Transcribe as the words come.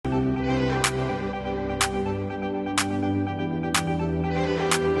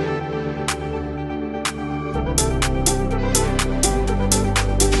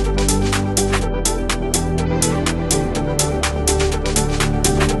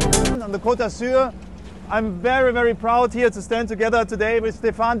on the Côte d'Azur. I'm very, very proud here to stand together today with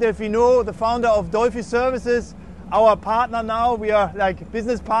Stéphane Delphino, the founder of Dolphy Services, our partner now. We are like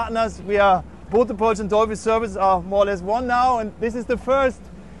business partners. We are Botepols and Dolphy Services are more or less one now, and this is the first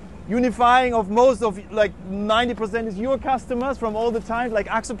unifying of most of, like 90% is your customers from all the time, like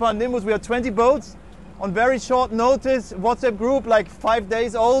Axopar and Nimbus. We are 20 boats on very short notice, WhatsApp group like 5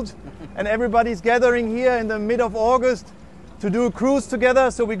 days old, and everybody's gathering here in the mid of August to do a cruise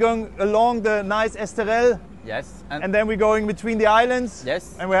together. So we're going along the nice Esterel. Yes. And then we're going between the islands.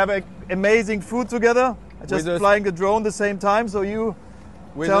 Yes. And we have amazing food together. Just flying the drone the same time, so you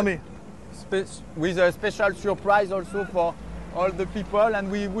tell me. With a special surprise also for all the people, and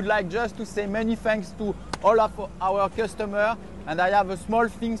we would like just to say many thanks to all of our customers. And I have a small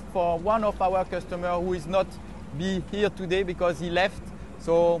thing for one of our customers who is not be here today because he left.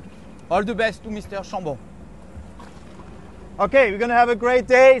 So all the best to Mr. Chambon. Okay, we're gonna have a great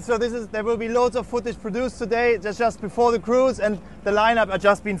day. So there will be loads of footage produced today, just before the cruise, and the lineup I've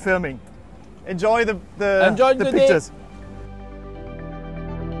just been filming. Enjoy the pictures.